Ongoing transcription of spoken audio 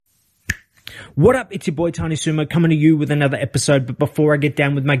What up? It's your boy Tiny Sumo coming to you with another episode. But before I get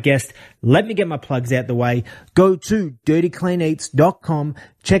down with my guest, let me get my plugs out the way. Go to dirtycleaneats.com.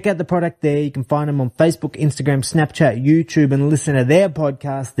 Check out the product there. You can find them on Facebook, Instagram, Snapchat, YouTube, and listen to their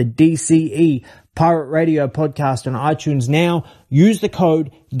podcast, the DCE Pirate Radio Podcast on iTunes now. Use the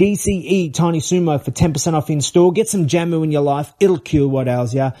code DCE Tiny Sumo for 10% off in store. Get some Jammu in your life. It'll cure what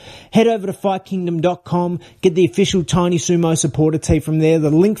ails ya. Head over to fightkingdom.com. Get the official Tiny Sumo supporter tee from there.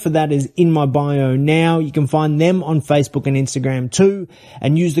 The link for that is in my bio now. You can find them on Facebook and Instagram too.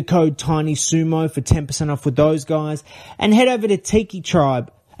 And use the code Tiny Sumo for 10% off with those guys. And head over to Tiki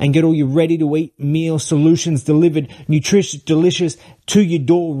Tribe and get all your ready-to-eat meal solutions delivered, nutritious, delicious, to your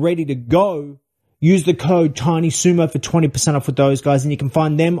door, ready to go. Use the code TinySumo for 20% off with those guys, and you can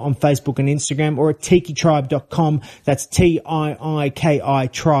find them on Facebook and Instagram or at tikitribe.com. That's T-I-I-K-I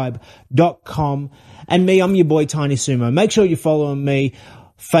tribe.com. And me, I'm your boy Tiny Sumo. Make sure you're following me.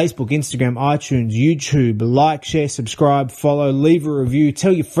 Facebook, Instagram, iTunes, YouTube. Like, share, subscribe, follow, leave a review.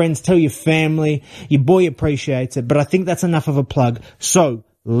 Tell your friends, tell your family. Your boy appreciates it, but I think that's enough of a plug. So,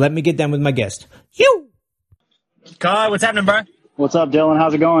 let me get down with my guest. Kai, what's happening, bro? What's up, Dylan?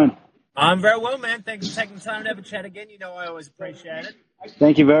 How's it going? I'm very well, man. Thanks for taking the time to have a chat again. You know I always appreciate it.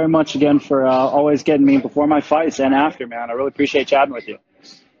 Thank you very much again for always getting me before my fights and after, man. I really appreciate chatting with you.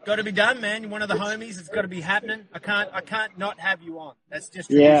 Got to be done, man. You're one of the homies. It's got to be happening. I can't not have you on. That's just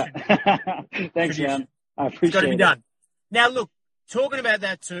tradition. Yeah. Thanks, tradition. man. I appreciate it. It's got to be done. Now, look, talking about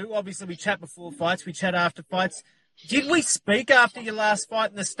that too, obviously we chat before fights, we chat after fights. Did we speak after your last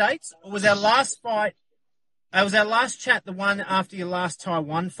fight in the States, or was our last chat the one after your last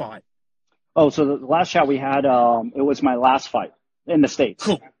Taiwan fight? Oh, so the last chat we had, it was my last fight in the States.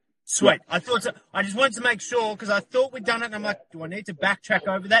 Cool. Sweet. Yeah. I thought so. I just wanted to make sure because I thought we'd done it and I'm like, do I need to backtrack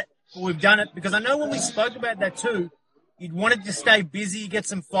over that? But we've done it because I know when we spoke about that too, you'd wanted to stay busy, get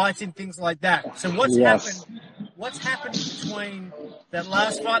some fights and things like that. So what's happened? What's happened between that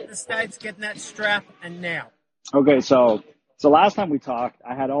last fight in the States, getting that strap, and now? Okay, so last time we talked,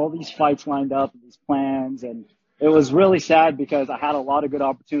 I had all these fights lined up and these plans, and it was really sad because I had a lot of good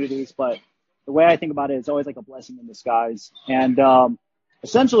opportunities, but the way I think about it, it's always like a blessing in disguise. And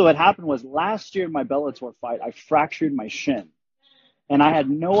essentially what happened was last year in my Bellator fight, I fractured my shin, and I had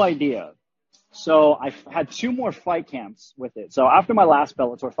no idea. So I had 2 more fight camps with it. So after my last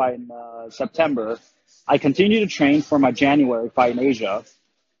Bellator fight in September, I continued to train for my January fight in Asia.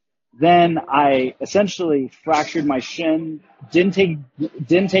 Then I essentially fractured my shin, didn't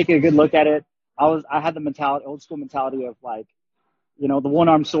take a good look at it. I had the old school mentality of like, you know, the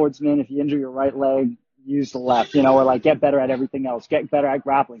one-armed swordsman, if you injure your right leg, use the left, you know, or like get better at everything else, get better at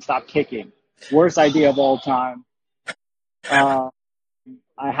grappling, stop kicking. Worst idea of all time. I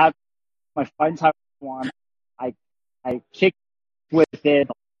had my fight in Taiwan. I kicked with it.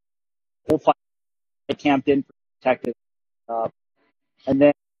 The whole fight I camped in, protected. And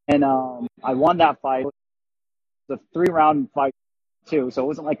then I won that fight. It was a 3-round fight too. So it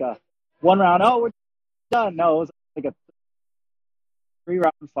wasn't like a 1 round, oh, we're done. No, it was like a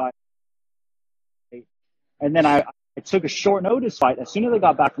 3-round fight. And then I took a short notice fight. As soon as I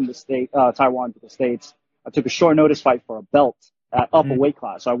got back from Taiwan to the States, I took a short notice fight for a belt at up a weight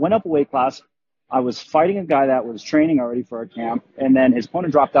class. So I went up a weight class. I was fighting a guy that was training already for a camp, and then his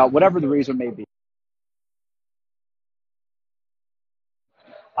opponent dropped out, whatever the reason may be.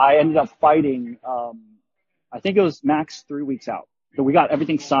 I ended up fighting, I think it was max 3 weeks out. So we got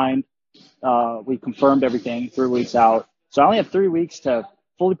everything signed. We confirmed everything 3 weeks out. So I only had 3 weeks to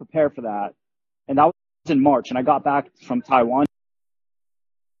fully prepare for that. And that was in March. And I got back from Taiwan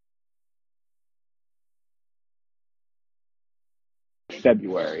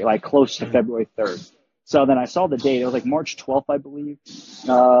February, like close to February 3rd. So then I saw the date. It was like March 12th, I believe.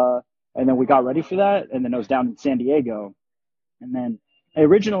 And then we got ready for that. And then it was down in San Diego. And then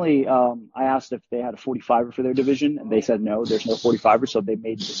originally, I asked if they had a 45er for their division, and they said no, there's no 45er. So they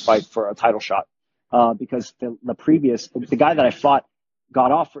made this fight for a title shot, because the guy that I fought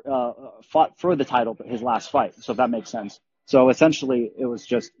fought for the title, but his last fight. So if that makes sense. So essentially it was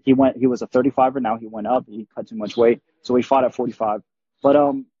just, he was a 35er. Now he went up, he cut too much weight. So he fought at 45, but,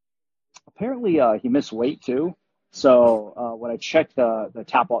 apparently, he missed weight too. So, when I checked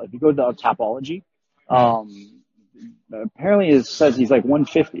if you go to the Tapology, apparently it says he's like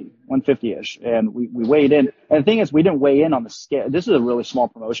 150-ish. And we weighed in. And the thing is, we didn't weigh in on the scale. This is a really small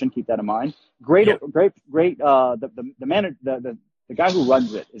promotion. Keep that in mind. Great. The guy who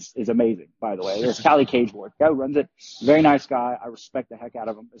runs it is amazing, by the way. It's Cali Cageboard. The guy who runs it, very nice guy. I respect the heck out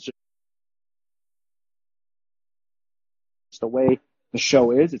of him. It's just the way the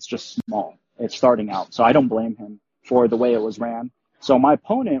show is. It's just small. It's starting out. So I don't blame him for the way it was ran. So my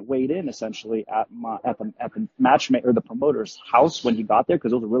opponent weighed in essentially at the matchmaker or the promoter's house when he got there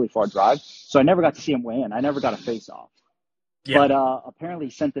because it was a really far drive. So I never got to see him weigh in. I never got a face off. Yeah. But apparently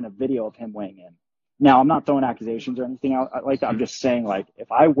he sent in a video of him weighing in. Now I'm not throwing accusations or anything out like that. I'm just saying, like,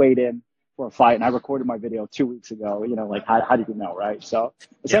 if I weighed in for a fight and I recorded my video 2 weeks ago, you know, like how did you know, right? So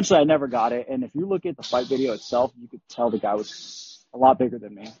essentially I never got it. And if you look at the fight video itself, you could tell the guy was a lot bigger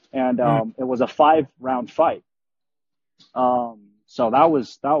than me. And it was a 5-round fight. So that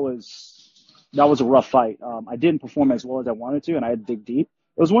was a rough fight. I didn't perform as well as I wanted to, and I had to dig deep.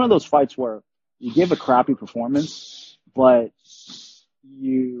 It was one of those fights where you give a crappy performance, but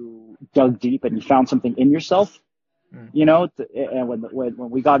you dug deep and you found something in yourself, you know. And when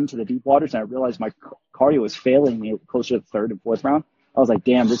we got into the deep waters and I realized my cardio was failing me closer to the third and fourth round, I was like,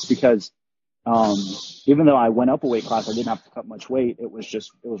 damn, this is because even though I went up a weight class, I didn't have to cut much weight. It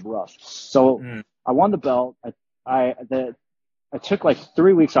was rough. So I won the belt. I took like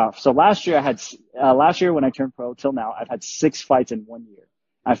 3 weeks off. So last year when I turned pro till now, I've had 6 fights in 1 year.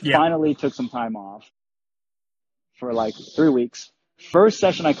 I finally took some time off for like 3 weeks. First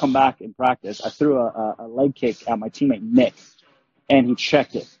session I come back in practice, I threw a leg kick at my teammate Nick, and he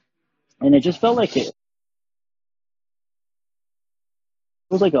checked it. And it just felt like it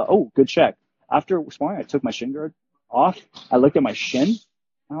was like good check. After sparring, I took my shin guard off. I looked at my shin.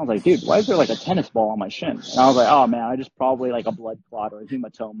 And I was like, dude, why is there like a tennis ball on my shin? And I was like, oh man, I just probably like a blood clot or a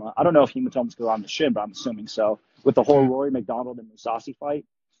hematoma. I don't know if hematomas go on the shin, but I'm assuming so. With the whole Rory McDonald and Mousasi fight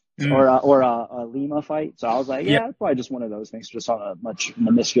or a Lima fight. So I was like, it's probably just one of those things, just on a much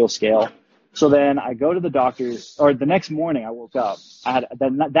minuscule scale. So then I go to the doctor's, or the next morning I woke up.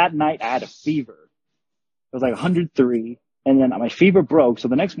 That night I had a fever. It was like 103, and then my fever broke. So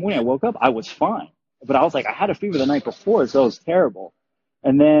the next morning I woke up, I was fine. But I was like, I had a fever the night before, so it was terrible.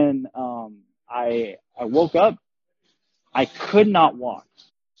 And then I woke up. I could not walk.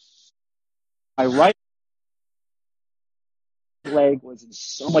 My right leg was in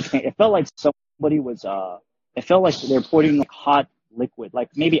so much pain. It felt like somebody was. It felt like they were putting like hot liquid,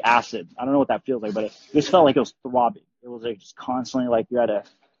 like maybe acid. I don't know what that feels like, but it just felt like it was throbbing. It was like just constantly like you're at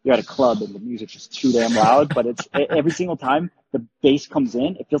a club and the music's just too damn loud. But every single time the bass comes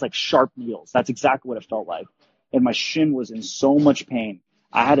in, it feels like sharp needles. That's exactly what it felt like. And my shin was in so much pain.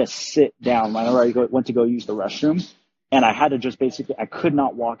 I had to sit down whenever I went to go use the restroom, and I had to just basically, I could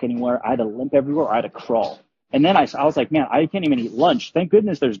not walk anywhere. I had to limp everywhere. I had to crawl. And then I was like, man, I can't even eat lunch. Thank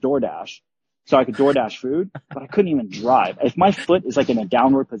goodness there's DoorDash, so I could DoorDash food, but I couldn't even drive. If my foot is like in a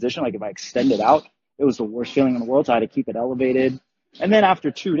downward position, like if I extend it out, it was the worst feeling in the world. So I had to keep it elevated. And then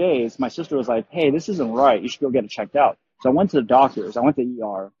after 2 days, my sister was like, hey, this isn't right. You should go get it checked out. So I went to the doctors. I went to the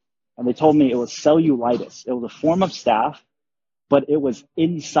ER, and they told me it was cellulitis. It was a form of staph, but it was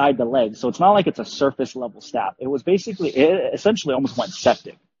inside the leg. So it's not like it's a surface level staph. It was basically, it essentially almost went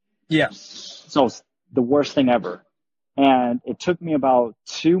septic. Yeah. So it's the worst thing ever. And it took me about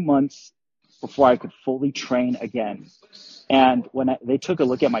 2 months before I could fully train again. And when they took a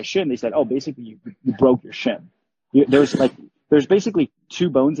look at my shin, they said, oh, basically you broke your shin. There's basically 2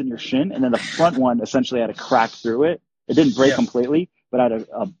 bones in your shin, and then the front one essentially had a crack through it. It didn't break completely, but had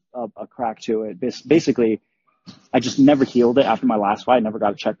a crack to it. Basically, I just never healed it after my last fight. I never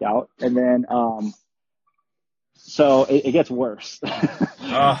got it checked out. And then, so it gets worse.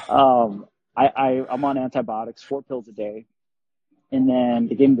 I'm on antibiotics, 4 pills a day. And then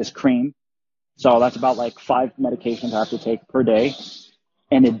they gave me this cream. So that's about like 5 medications I have to take per day.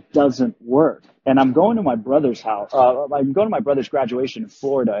 And it doesn't work. And I'm going to my brother's house. I'm going to my brother's graduation in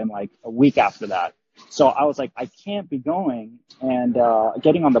Florida in like a week after that. So I was like, I can't be going and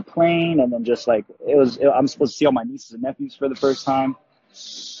getting on the plane, and then just like I'm supposed to see all my nieces and nephews for the first time.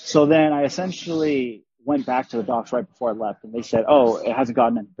 So then I essentially went back to the docs right before I left, and they said, oh, it hasn't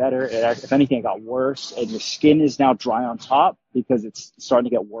gotten any better. If anything, it got worse, and your skin is now dry on top because it's starting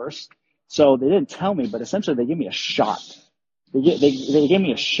to get worse. So they didn't tell me, but essentially they gave me a shot. They gave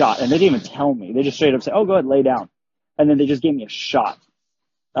me a shot, and they didn't even tell me. They just straight up said, oh, go ahead, lay down. And then they just gave me a shot.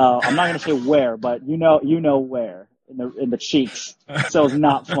 I'm not going to say where, but you know where, in the cheeks. So it's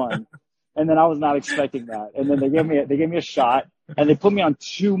not fun. And then I was not expecting that. And then they gave me a shot, and they put me on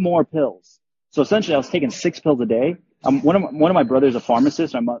 2 more pills. So essentially I was taking 6 pills a day. One of my brothers a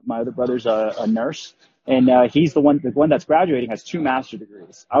pharmacist. My other brother's a nurse, and he's the one that's graduating, has 2 master's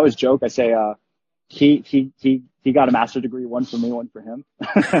degrees. I always joke. I say he got a master's degree, one for me, one for him,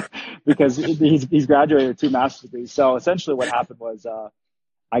 because he's graduated with 2 master's degrees. So essentially what happened was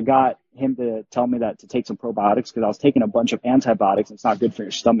I got him to tell me that to take some probiotics, because I was taking a bunch of antibiotics and it's not good for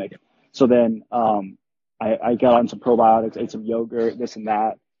your stomach. So then I got on some probiotics, ate some yogurt, this and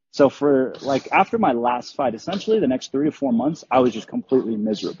that. So for like after my last fight, essentially the next 3 to 4 months, I was just completely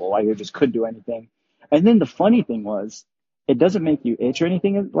miserable. Like I just couldn't do anything. And then the funny thing was, it doesn't make you itch or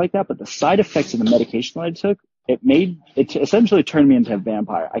anything like that, but the side effects of the medication that I took, it essentially turned me into a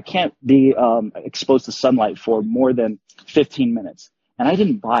vampire. I can't be exposed to sunlight for more than 15 minutes. And I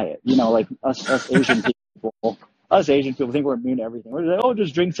didn't buy it. You know, like us Asian people think we're immune to everything. We're like, oh,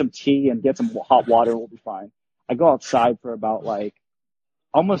 just drink some tea and get some hot water and we'll be fine. I go outside for about like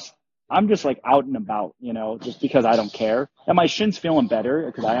I'm just like out and about, you know, just because I don't care. And my shin's feeling better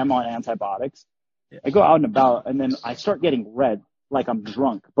because I am on antibiotics. I go out and about and then I start getting red, like I'm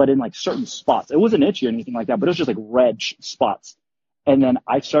drunk, but in like certain spots. It wasn't itchy or anything like that, but it was just like red spots. And then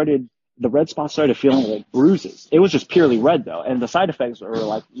the red spots started feeling like bruises. It was just purely red though. And the side effects were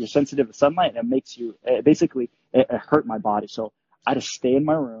like you're sensitive to sunlight and it makes you, it hurt my body. So I had to stay in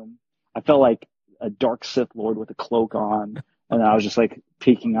my room. I felt like a dark Sith Lord with a cloak on. And I was just like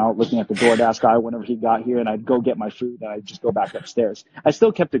peeking out, looking at the DoorDash guy whenever he got here, and I'd go get my food and I'd just go back upstairs. I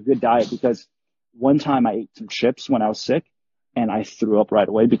still kept a good diet because one time I ate some chips when I was sick and I threw up right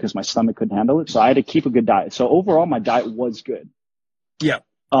away because my stomach couldn't handle it. So I had to keep a good diet. So overall, my diet was good. Yeah.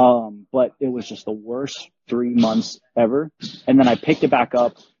 But it was just the worst 3 months ever. And then I picked it back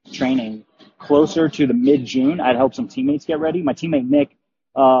up training closer to the mid-June. I'd helped some teammates get ready. My teammate, Nick,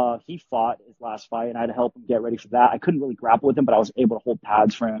 he fought his last fight and I had to help him get ready for that. I couldn't really grapple with him, but I was able to hold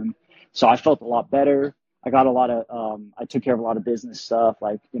pads for him. So I felt a lot better. I got a lot of, I took care of a lot of business stuff,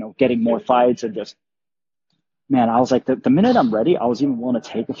 like, you know, getting more fights and just, man, I was like, the minute I'm ready, I was even willing to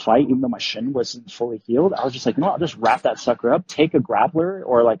take a fight, even though my shin wasn't fully healed. I was just like, no, I'll just wrap that sucker up, take a grappler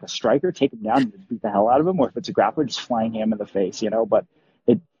or like a striker, take him down and beat the hell out of him. Or if it's a grappler, just flying him in the face, you know, but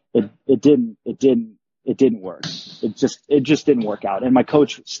it didn't work. It just didn't work out. And my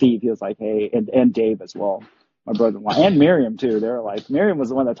coach, Steve, he was like, hey, and Dave as well, my brother-in-law, and Miriam too. They were like, Miriam was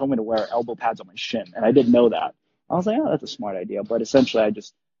the one that told me to wear elbow pads on my shin. And I didn't know that. I was like, oh, that's a smart idea. But essentially I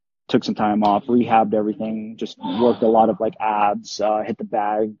just took some time off, rehabbed everything, just worked a lot of like abs, hit the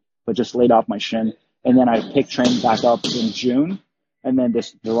bag, but just laid off my shin. And then I picked training back up in June. And then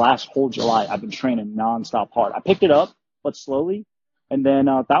the last whole July, I've been training nonstop hard. I picked it up, but slowly. And then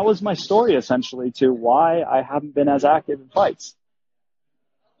that was my story, essentially, to why I haven't been as active in fights.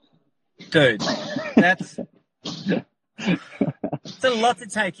 Dude, it's a lot to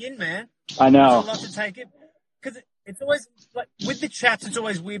take in, man. I know. It's a lot to take in. Because it's always, like, with the chats, it's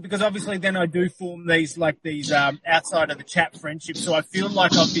always weird because obviously then I do form these outside of the chat friendships. So I feel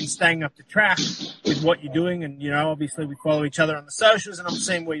like I've been staying up to track with what you're doing. And, you know, obviously we follow each other on the socials and I'm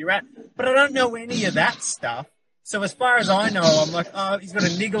seeing where you're at. But I don't know any of that stuff. So as far as I know, I'm like, oh, he's got a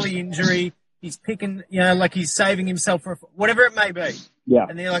niggly injury. He's picking, you know, like he's saving himself for whatever it may be. Yeah.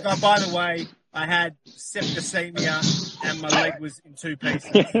 And they're like, oh, by the way, I had septicemia and my leg was in two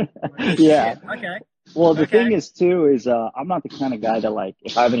pieces. Like, yeah. Okay. Well, the thing is too, I'm not the kind of guy that like,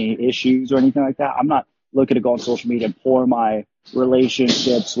 if I have any issues or anything like that, I'm not looking to go on social media and pour my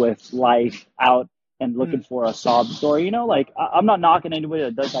relationships with life out and looking for a sob story. You know, like I'm not knocking anybody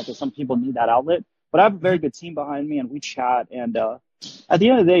that does that because some people need that outlet. But I have a very good team behind me, and we chat. And at the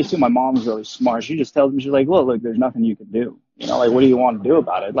end of the day, too, my mom's really smart. She just tells me, she's like, well, look, there's nothing you can do. You know, like, what do you want to do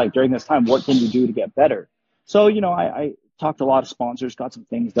about it? Like, during this time, what can you do to get better? So, you know, I talked to a lot of sponsors, got some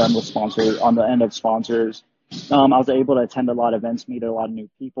things done with sponsors, on the end of sponsors. I was able to attend a lot of events, meet a lot of new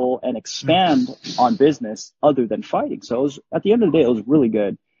people, and expand on business other than fighting. So it was, at the end of the day, it was really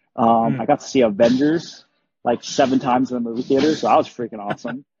good. I got to see Avengers like 7 times in the movie theater, so that was freaking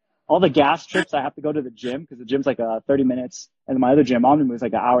awesome. All the gas trips, I have to go to the gym because the gym's like 30 minutes, and my other gym, Omni, was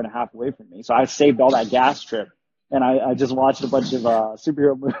like an hour and a half away from me. So I saved all that gas trip, and I just watched a bunch of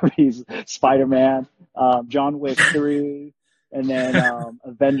superhero movies, Spider-Man, John Wick 3, and then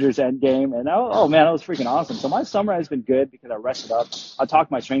Avengers Endgame. And oh man, that was freaking awesome. So my summer has been good because I rested up. I talked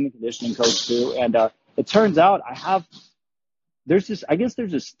to my strength and conditioning coach too, and it turns out there's this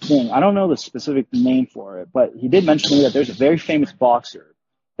thing. I don't know the specific name for it, but he did mention to me that there's a very famous boxer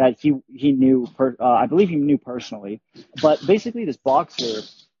that he knew, I believe he knew personally. But basically this boxer,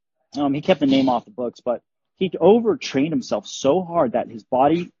 he kept the name off the books, but he overtrained himself so hard that his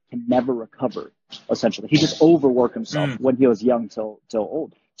body can never recover, essentially. He just overworked himself when he was young till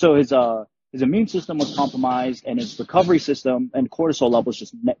old. So his immune system was compromised, and his recovery system and cortisol levels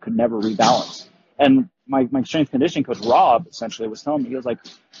just could never rebalance. And my strength conditioning coach, Rob, essentially was telling me, he was like,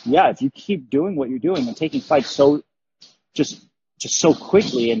 yeah, if you keep doing what you're doing and taking fights so so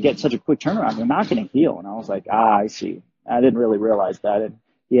quickly and get such a quick turnaround, you're not going to heal. And I was like, I see. I didn't really realize that. And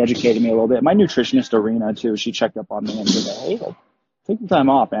he educated me a little bit. My nutritionist, Arena, too, she checked up on me and said, hey, take some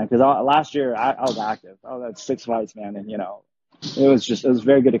time off, man. Because last year I was active. I was at 6 fights, man. And, you know, it was a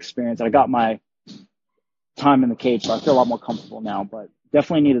very good experience. I got my time in the cage, so I feel a lot more comfortable now, but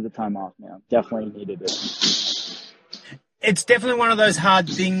definitely needed the time off, man. Definitely needed it. It's definitely one of those hard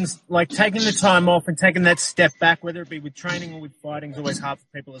things, like taking the time off and taking that step back, whether it be with training or with fighting, is always hard for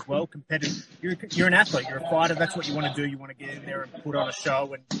people as well. Competitive, you're an athlete, you're a fighter, that's what you want to do. You want to get in there and put on a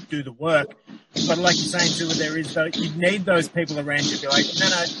show and do the work. But like you're saying too, there is though, you need those people around you to be like,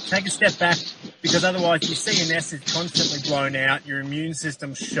 no, take a step back, because otherwise your CNS is constantly blown out, your immune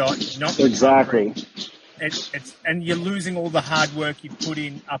system's shot, you're not Exactly. and you're losing all the hard work you put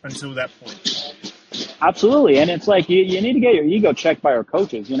in up until that point. Absolutely. And it's like, you need to get your ego checked by your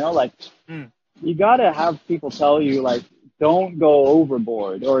coaches, you know, like you got to have people tell you, like, don't go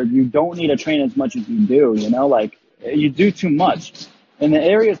overboard, or you don't need to train as much as you do, you know, like you do too much. And the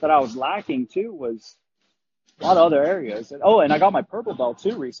areas that I was lacking too was a lot of other areas. And I got my purple belt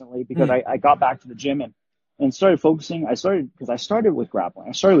too recently because I got back to the gym and started focusing. I started with grappling.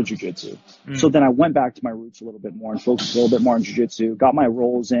 I started with jiu-jitsu. So then I went back to my roots a little bit more and focused a little bit more on jiu-jitsu, got my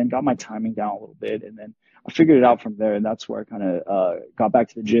rolls in, got my timing down a little bit. And then I figured it out from there. And that's where I kind of got back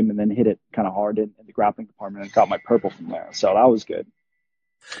to the gym and then hit it kind of hard in the grappling department and got my purple from there. So that was good.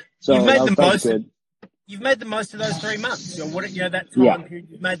 So You've made that was good. You've made the most of those 3 months. That time period,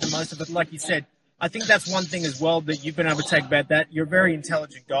 you've made the most of it. Like you said, I think that's one thing as well that you've been able to take about that. You're a very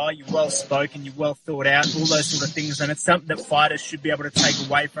intelligent guy. You're well spoken. You're well thought out, all those sort of things. And it's something that fighters should be able to take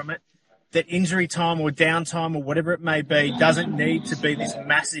away from it. That injury time or downtime or whatever it may be doesn't need to be this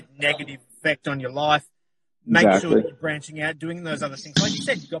massive negative effect on your life. Make sure that you're branching out, doing those other things. Like you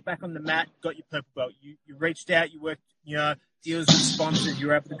said, you got back on the mat, got your purple belt. You reached out, you worked, deals with sponsors,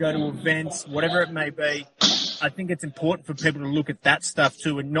 you're able to go to events, whatever it may be. I think it's important for people to look at that stuff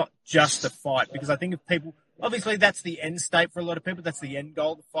too and not just the fight, because I think if people, obviously that's the end state for a lot of people. That's the end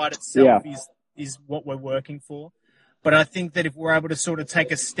goal. The fight itself is what we're working for. But I think that if we're able to sort of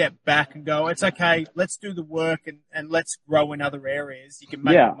take a step back and go, it's okay, let's do the work and let's grow in other areas, you can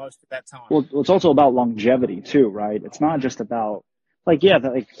make the most of that time. Well, it's also about longevity too, right? It's not just about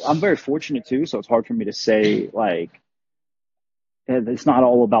I'm very fortunate too. So it's hard for me to say it's not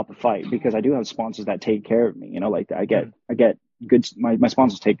all about the fight, because I do have sponsors that take care of me, you know, like I get good, my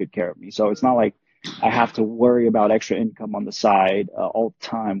sponsors take good care of me. So it's not like I have to worry about extra income on the side all the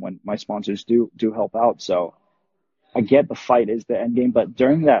time when my sponsors do help out. So I get the fight is the end game, but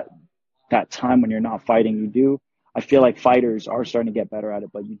during that time when you're not fighting, I feel like fighters are starting to get better at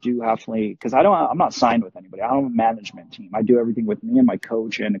it, but you do have to, because I'm not signed with anybody. I don't have a management team. I do everything with me and my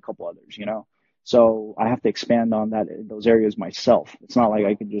coach and a couple others, you know? So I have to expand on those areas myself. It's not like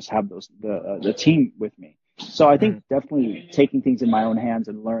I can just have the team with me. So I think definitely taking things in my own hands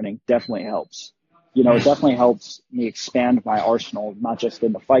and learning definitely helps. You know, it definitely helps me expand my arsenal, not just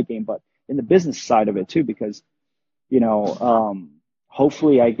in the fight game, but in the business side of it too, because, you know,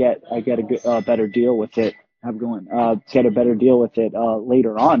 hopefully I get a better deal with it. Get a better deal with it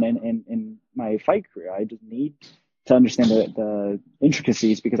later on in my fight career. I just need to understand the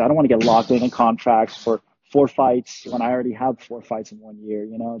intricacies, because I don't want to get locked in contracts for 4 fights when I already have 4 fights in 1 year.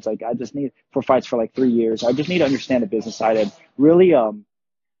 You know, it's like I just need 4 fights for like 3 years. I just need to understand the business side and really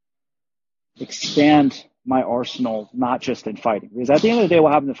expand my arsenal, not just in fighting. Because at the end of the day,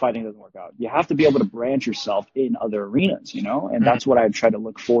 what happens in fighting doesn't work out. You have to be able to branch yourself in other arenas, you know, and that's what I try to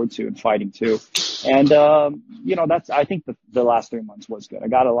look forward to in fighting too. And, you know, I think the last 3 months was good. I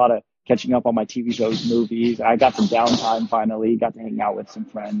got a lot of catching up on my TV shows, movies. I got some downtime finally, got to hang out with some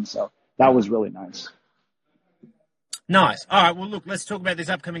friends. So that was really nice. Nice. All right. Well, look, let's talk about this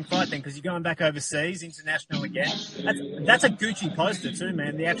upcoming fight then, because you're going back overseas, international again. That's a Gucci poster too,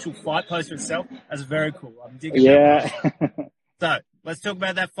 man. The actual fight poster itself, that's very cool. I'm digging that. So let's talk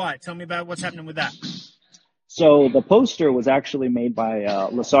about that fight. Tell me about what's happening with that. So the poster was actually made by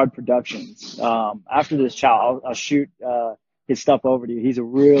Lassard Productions. After this chat, I'll shoot his stuff over to you. He's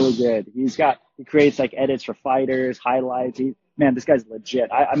really good. He creates like edits for fighters, highlights. This guy's legit.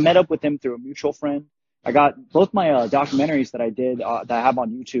 I met up with him through a mutual friend. I got both my documentaries that I did that I have on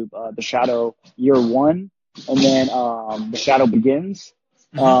YouTube, The Shadow Year 1 and then The Shadow Begins.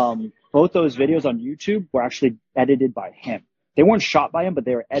 Both those videos on YouTube were actually edited by him. They weren't shot by him, but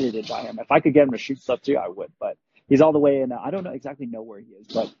they were edited by him. If I could get him to shoot stuff too, I would. But he's all the way in. I don't exactly know where he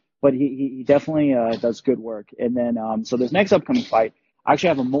is, but he definitely does good work. And then so this next upcoming fight, I actually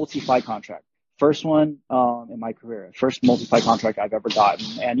have a multi-fight contract. First one in my career, first multi-fight contract I've ever gotten.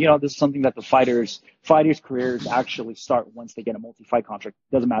 And, you know, this is something that the fighters' careers actually start once they get a multi-fight contract.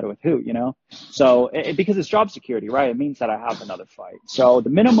 Doesn't matter with who, you know. So because it's job security, right? It means that I have another fight. So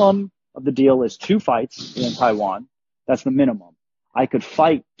the minimum of the deal is 2 fights in Taiwan. That's the minimum. I could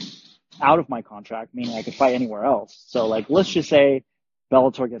fight out of my contract, meaning I could fight anywhere else. So like, let's just say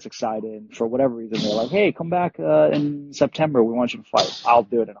Bellator gets excited and for whatever reason, they're like, hey, come back in September. We want you to fight. I'll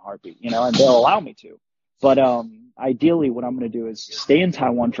do it in a heartbeat, and they'll allow me to. But ideally, what I'm going to do is stay in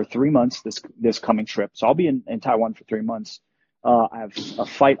Taiwan for 3 months this coming trip. So I'll be in Taiwan for 3 months. I have a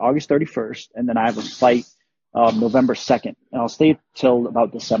fight August 31st, and then I have a fight November 2nd, and I'll stay till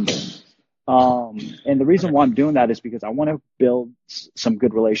about December. And the reason why I'm doing that is because I want to build some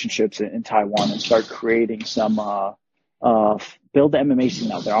good relationships in Taiwan and start creating some, build the MMA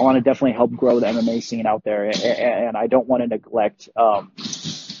scene out there. I want to definitely help grow the MMA scene out there. And I don't want to neglect,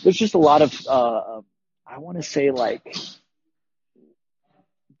 there's just a lot of, I want to say like,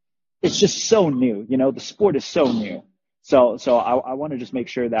 it's just so new, the sport is so new. So I want to just make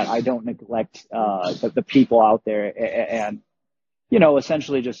sure that I don't neglect, the people out there and,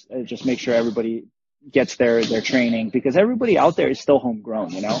 essentially just make sure everybody gets their training, because everybody out there is still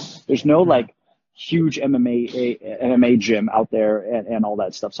homegrown, there's no like huge MMA gym out there and all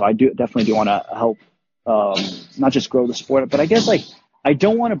that stuff. So I definitely do want to help, not just grow the sport, but I guess like, I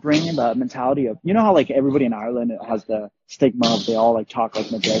don't want to bring in the mentality of, how like everybody in Ireland has the stigma of they all like talk like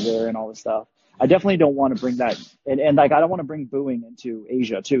McGregor and all this stuff. I definitely don't want to bring that. And like, I don't want to bring booing into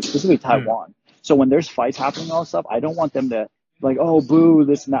Asia too, specifically Taiwan. So when there's fights happening and all this stuff, I don't want them to like, oh, boo,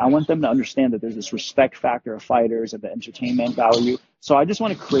 this and that. I want them to understand that there's this respect factor of fighters and the entertainment value. So I just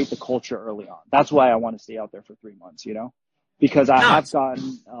want to create the culture early on. That's why I want to stay out there for 3 months, because I have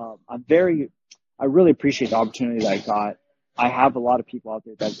gotten, I really appreciate the opportunity that I got. I have a lot of people out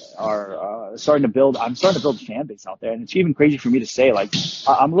there that are I'm starting to build a fan base out there. And it's even crazy for me to say, like,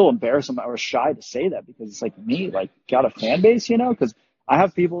 I'm a little embarrassed or shy to say that, because it's like me, like, got a fan base, because I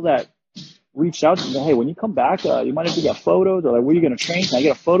have people that reached out to me, hey, when you come back, you might have to get photos, or like, where are you going to train? Can I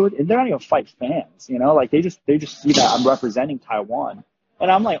get a photo? And they're not even fight fans, like they just see that I'm representing Taiwan.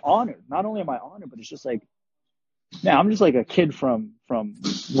 And I'm like honored. Not only am I honored, but it's just like, man, I'm just like a kid from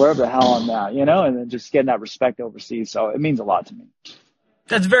wherever the hell I'm at, and then just getting that respect overseas. So it means a lot to me.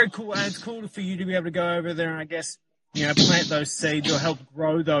 That's very cool. And it's cool for you to be able to go over there and I guess, plant those seeds or help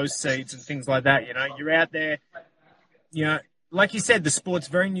grow those seeds and things like that. You're out there, like you said, the sport's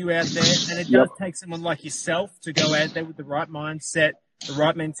very new out there, and it does take someone like yourself to go out there with the right mindset, the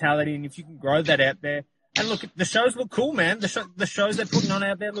right mentality, and if you can grow that out there. And look, the shows look cool, man. The shows they're putting on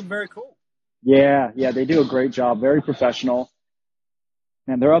out there look very cool. Yeah, they do a great job. Very professional,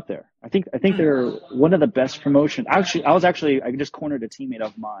 and they're up there. I think they're one of the best promotions. Actually, I just cornered a teammate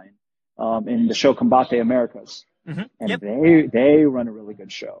of mine in the show Combate Americas, and they run a really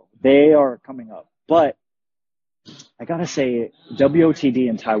good show. They are coming up, but I gotta say, WOTD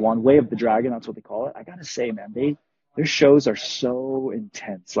in Taiwan, Way of the Dragon, that's what they call it. I gotta say, man, their shows are so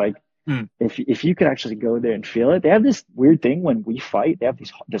intense. Like, if you could actually go there and feel it, they have this weird thing when we fight. They have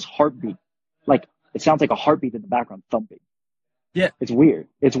this heartbeat, like it sounds like a heartbeat in the background thumping. Yeah, it's weird.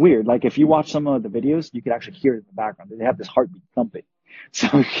 Like if you watch some of the videos, you can actually hear it in the background. They have this heartbeat thumping. So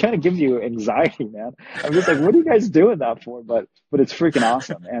it kind of gives you anxiety, man. I'm just like, what are you guys doing that for? But it's freaking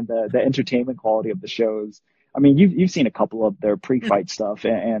awesome, and the entertainment quality of the shows. I mean, you've seen a couple of their pre-fight stuff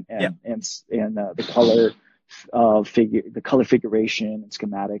and the color the color figuration and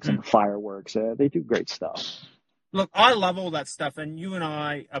schematics and the fireworks. They do great stuff. Look, I love all that stuff, and you and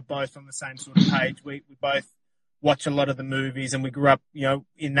I are both on the same sort of page. We both watch a lot of the movies, and we grew up,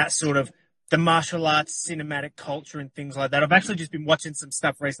 in that sort of the martial arts cinematic culture and things like that. I've actually just been watching some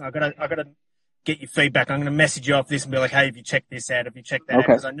stuff recently. I got to get your feedback. I'm going to message you off this and be like, hey, have you checked this out? Have you checked that out?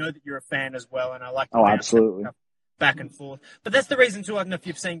 Because I know that you're a fan as well, and I like to absolutely back and forth. But that's the reason too. I don't know if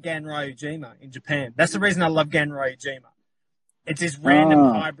you've seen Gan Ryujima in Japan. That's the reason I love Gan Ryujima. It's this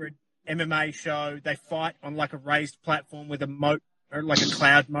random hybrid MMA show. They fight on like a raised platform with a moat or like a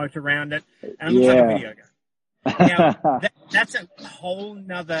cloud moat around it, and it looks like a video game. Now, that's a whole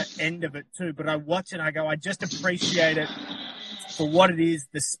nother end of it too. But I watch it, I go, I just appreciate it for what it is,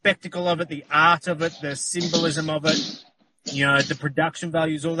 the spectacle of it, the art of it, the symbolism of it, the production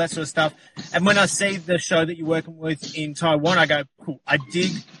values, all that sort of stuff. And when I see the show that you're working with in Taiwan, I go, cool. I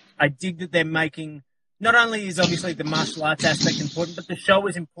dig that they're making, not only is obviously the martial arts aspect important, but the show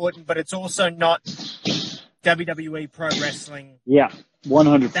is important, but it's also not WWE Pro Wrestling. Yeah,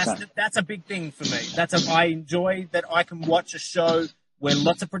 100%. That's a big thing for me. I enjoy that I can watch a show where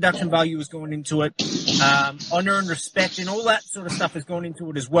lots of production value is going into it, honor and respect and all that sort of stuff is going into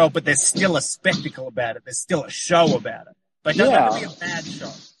it as well, but there's still a spectacle about it. There's still a show about it. But it doesn't have to be a bad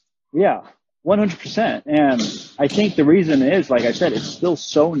show. Yeah, 100%. And I think the reason is, like I said, it's still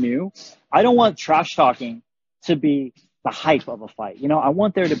so new. I don't want trash talking to be the hype of a fight. I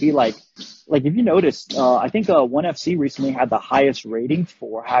want there to be like like if you notice, I think ONE FC recently had the highest rating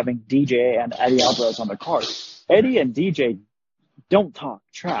for having DJ and Eddie Alvarez on the card. Eddie and DJ don't talk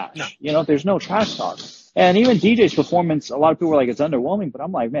trash. No. You know, there's no trash talk. And even DJ's performance, a lot of people were like, it's underwhelming, but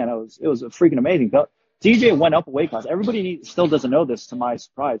I'm like, man, it was freaking amazing. DJ went up a weight class. Everybody still doesn't know this, to my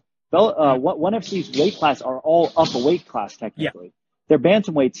surprise. ONE FC's weight class are all up a weight class technically. Yeah. Their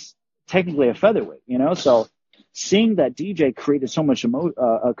bantamweight's technically a featherweight, you know? So seeing that DJ created so much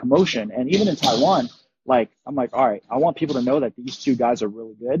commotion, and even in Taiwan, like, I'm like, all right, I want people to know that these two guys are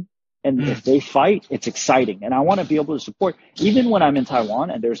really good. And if they fight, it's exciting. And I want to be able to support, even when I'm in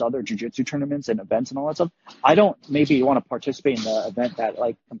Taiwan and there's other jiu-jitsu tournaments and events and all that stuff, I don't maybe want to participate in the event that,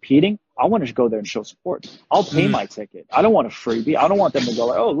 like, competing. I want to go there and show support. I'll pay my ticket. I don't want a freebie. I don't want them to go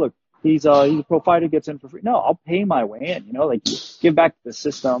like, oh, look, he's a pro fighter, gets in for free. No, I'll pay my way in, you know, like, give back to the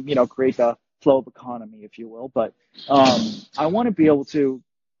system, you know, create the flow of economy, if you will. But I want to be able to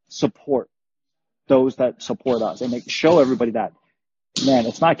support those that support us and show everybody that, man,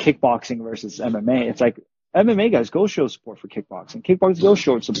 it's not kickboxing versus MMA. It's like MMA guys, go show support for kickboxing. Kickboxers, go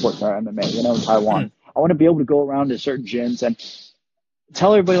show support for MMA, you know, in Taiwan. I want to be able to go around to certain gyms and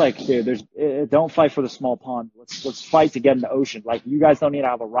tell everybody, like, dude, don't fight for the small pond. Let's fight to get in the ocean. Like, you guys don't need to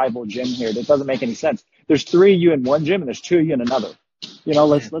have a rival gym here. That doesn't make any sense. There's 3 of you in one gym and there's 2 of you in another. You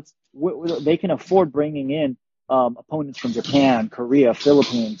know, they can afford bringing in opponents from Japan, Korea,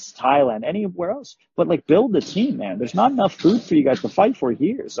 Philippines, Thailand, anywhere else. But, like, build the team, man. There's not enough food for you guys to fight for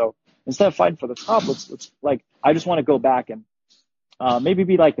here. So instead of fighting for the top, let's like, I just want to go back and maybe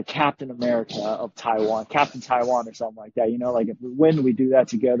be like the Captain America of Taiwan, Captain Taiwan or something like that. You know, like, if we win, we do that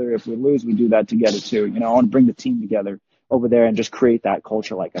together. If we lose, we do that together too. You know, I want to bring the team together over there and just create that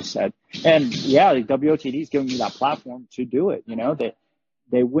culture, like I said. And yeah, the WOTD is giving me that platform to do it. You know,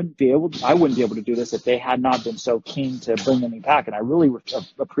 I wouldn't be able to do this if they had not been so keen to bring me back. And I really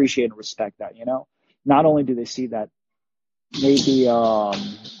appreciate and respect that, you know. Not only do they see that maybe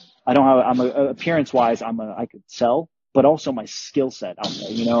appearance wise I could sell, but also my skill set out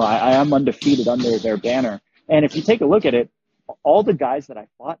there. You know, I am undefeated under their banner. And if you take a look at it, all the guys that I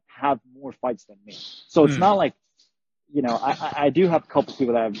fought have more fights than me. So it's not like, you know, I do have a couple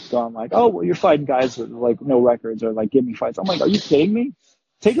people that have gone like, oh, well, you're fighting guys with, like, no records, or like, give me fights. I'm like, are you kidding me?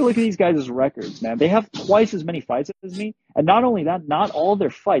 Take a look at these guys' records, man. They have twice as many fights as me. And not only that, not all their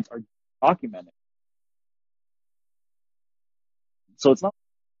fights are documented. So it's not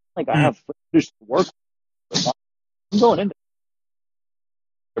like I have footage to work with. I'm going in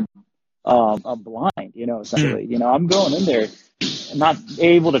there blind, you know, essentially. You know, I'm going in there not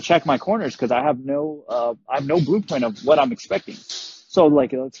able to check my corners because I have no blueprint of what I'm expecting. So,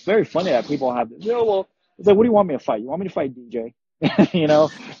 like, it's very funny that people have, you know, well, it's like, what do you want me to fight? You want me to fight DJ? You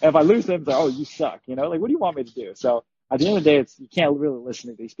know, if I lose them, it's like, oh, you suck. You know, like, what do you want me to do? So at the end of the day, you can't really listen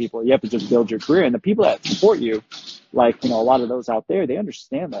to these people. You have to just build your career. And the people that support you, like, you know, a lot of those out there, they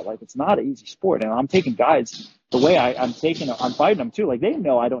understand that, like, it's not an easy sport. And I'm taking guys the way I'm fighting them too. Like, they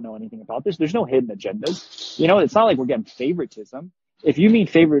know I don't know anything about this. There's no hidden agendas. You know, it's not like we're getting favoritism. If you mean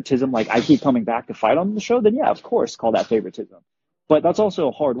favoritism, like I keep coming back to fight on the show, then yeah, of course, call that favoritism. But that's also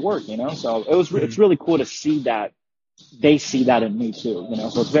hard work, you know? So it's really cool to see that they see that in me too, you know?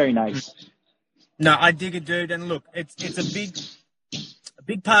 So it's very nice. No, I dig it, dude. And look, it's a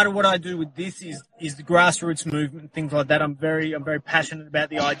big part of what I do with this is the grassroots movement and things like that. I'm very passionate about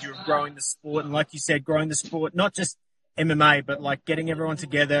the idea of growing the sport. And like you said, growing the sport, not just MMA, but like getting everyone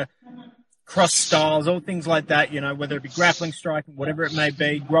together, cross styles, all things like that, you know, whether it be grappling, striking, whatever it may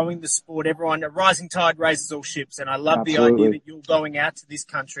be, growing the sport, everyone, a rising tide raises all ships. And I love the idea that you're going out to this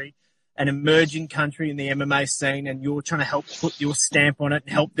country, an emerging country in the MMA scene, and you're trying to help put your stamp on it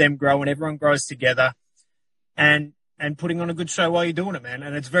and help them grow, and everyone grows together and putting on a good show while you're doing it, man.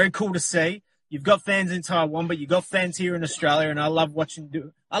 And it's very cool to see. You've got fans in Taiwan, but you've got fans here in Australia, and I love watching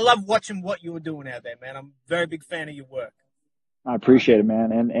what you're doing out there, man. I'm a very big fan of your work. I appreciate it,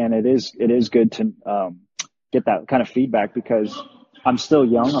 man. And it is good to get that kind of feedback because I'm still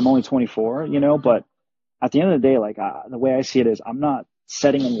young. I'm only 24, you know, but at the end of the day, like the way I see it is I'm not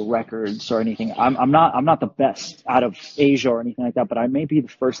setting any records or anything. I'm not the best out of Asia or anything like that, but I may be the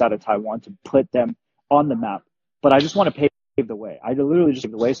first out of Taiwan to put them on the map. But I just want to pave the way. I literally just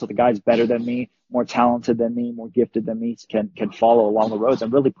pave the way so the guys better than me, more talented than me, more gifted than me can follow along the roads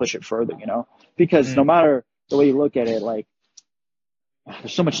and really push it further, you know? Because no matter the way you look at it, like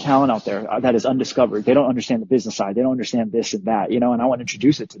there's so much talent out there that is undiscovered. They don't understand the business side. They don't understand this and that, you know, and I want to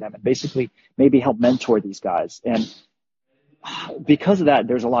introduce it to them and basically maybe help mentor these guys. And because of that,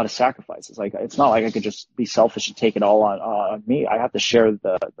 there's a lot of sacrifices. Like, it's not like I could just be selfish and take it all on me. I have to share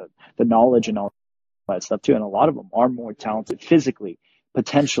the knowledge and all that stuff too. And a lot of them are more talented physically,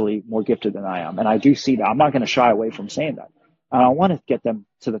 potentially more gifted than I am. And I do see that. I'm not going to shy away from saying that. And I want to get them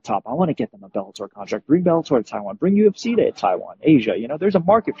to the top. I want to get them a Bellator contract. Bring Bellator to Taiwan. Bring UFC to Taiwan, Asia. There's a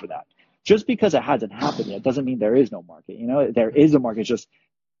market for that. Just because it hasn't happened yet doesn't mean there is no market. There is a market. It's just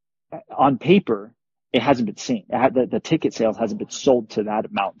on paper, it hasn't been seen. The ticket sales hasn't been sold to that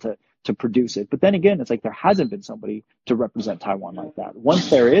amount to produce it. But then again, it's like there hasn't been somebody to represent Taiwan like that. Once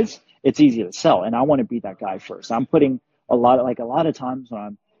there is, it's easy to sell. And I want to be that guy first. I'm putting a lot of times when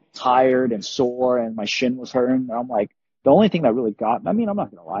I'm tired and sore and my shin was hurting, I'm like, the only thing that really got me, I'm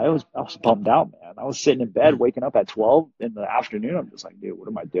not going to lie, I was bummed out, man. I was sitting in bed, waking up at 12 in the afternoon. I'm just like, dude, what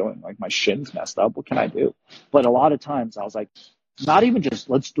am I doing? Like, my shin's messed up. What can I do? But a lot of times I was like, not even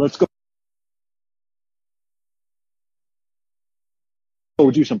just let's go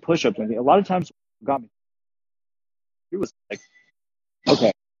do some push-ups. A lot of times what got me, it was like,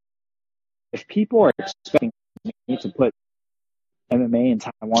 okay, if people are expecting me to put MMA in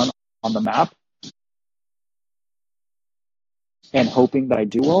Taiwan on the map and hoping that I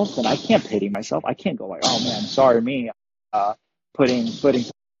do well, then I can't pity myself. I can't go like, oh man, sorry me, putting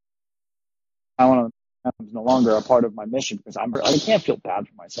Taiwan on the map is no longer a part of my mission because I can't feel bad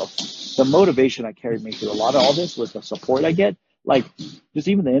for myself. The motivation that carried me through a lot of all this was the support I get. Like, just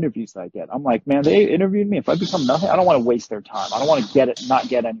even the interviews that I get. I'm like, man, they interviewed me. If I become nothing, I don't want to waste their time. I don't want to not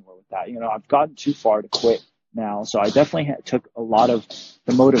get anywhere with that. I've gotten too far to quit now. So I definitely took a lot of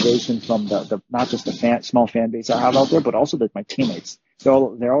the motivation from the not just the small fan base I have out there, but also my teammates.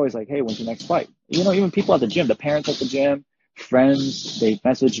 So they're always like, hey, when's your next fight? Even people at the gym, the parents at the gym, friends, they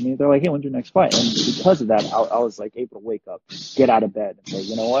message me. They're like, hey, when's your next fight? And because of that, I was like able to wake up, get out of bed and say,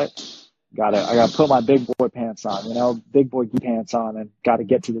 you know what? I gotta put my big boy pants on, big boy pants on, and gotta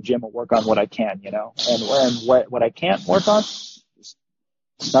get to the gym and work on what I can, and what I can't work on, just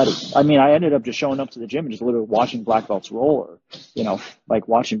study. I ended up just showing up to the gym and just literally watching black belts roll, or, like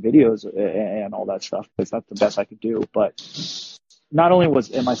watching videos and all that stuff, because that's the best I could do. But not only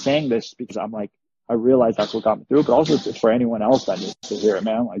am I saying this because I'm like, I realize that's what got me through, but also for anyone else that needs to hear it,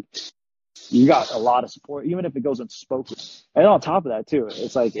 man. Like, you got a lot of support, even if it goes unspoken. And on top of that too,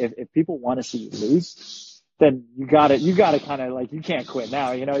 it's like if people want to see you lose, then you gotta kind of like, you can't quit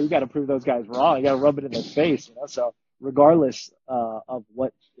now, you gotta prove those guys wrong. You gotta rub it in their face, So regardless of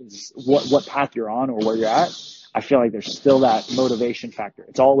what path you're on or where you're at, I feel like there's still that motivation factor.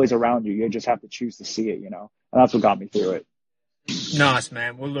 It's always around you. You just have to choose to see it, and that's what got me through it. Nice,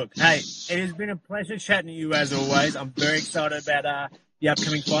 man. Well, look, hey, it has been a pleasure chatting to you as always. I'm very excited about the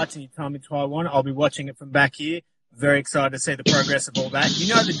upcoming fights and your time in Taiwan. I'll be watching it from back here. Very excited to see the progress of all that.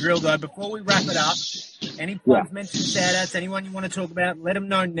 You know the drill, though. Before we wrap it up, any plugs, mentions, shout-outs, anyone you want to talk about, let them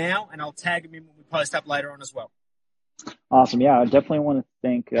know now, and I'll tag them in when we post up later on as well. Awesome. Yeah, I definitely want to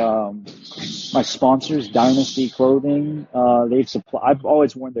thank my sponsors, Dynasty Clothing. I've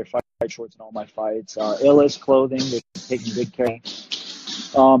always worn their fight shorts in all my fights. Illis Clothing, they've taken good care.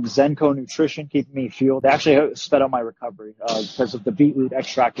 Zenko Nutrition, keeping me fueled. They actually sped up my recovery because of the beetroot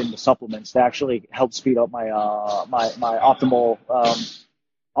extract in the supplements. They actually helped speed up my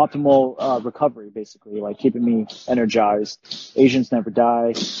optimal recovery, basically, like keeping me energized. Asians Never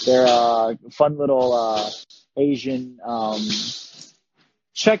Die. They're a fun little Asian.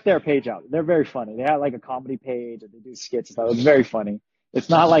 Check their page out. They're very funny. They have like a comedy page and they do skits and stuff. It's very funny. It's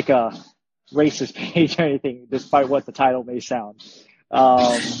not like a racist page or anything, despite what the title may sound.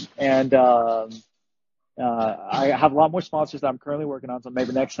 I have a lot more sponsors that I'm currently working on. So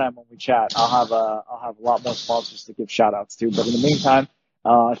maybe next time when we chat, I'll have a lot more sponsors to give shout outs to. But in the meantime,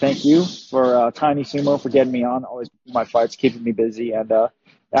 thank you for Tiny Sumo for getting me on. Always my fights, keeping me busy. And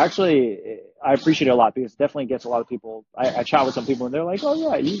actually, I appreciate it a lot because it definitely gets a lot of people. I chat with some people and they're like, oh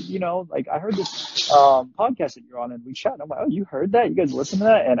yeah, you know, like I heard this podcast that you're on and we chat. And I'm like, oh, you heard that? You guys listen to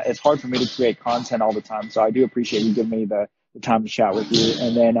that? And it's hard for me to create content all the time. So I do appreciate you giving me the time to chat with you.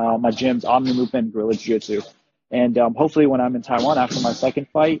 And then my gyms, Omni Movement and Guerrilla Jiu-Jitsu. And hopefully when I'm in Taiwan after my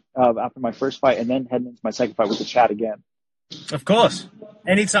first fight, and then heading into my second fight, we can chat again. Of course.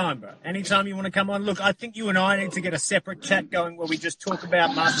 Anytime, bro. Anytime you want to come on. Look, I think you and I need to get a separate chat going where we just talk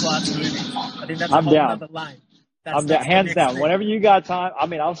about martial arts movies. I think that's a whole other lane. I'm down. Hands down. Thing. Whenever you got time, I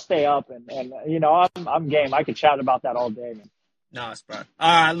mean, I'll stay up and you know, I'm game. I could chat about that all day, man. Nice, bro. All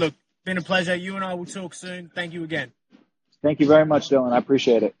right, look, been a pleasure. You and I will talk soon. Thank you again. Thank you very much, Dylan. I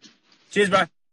appreciate it. Cheers, bro.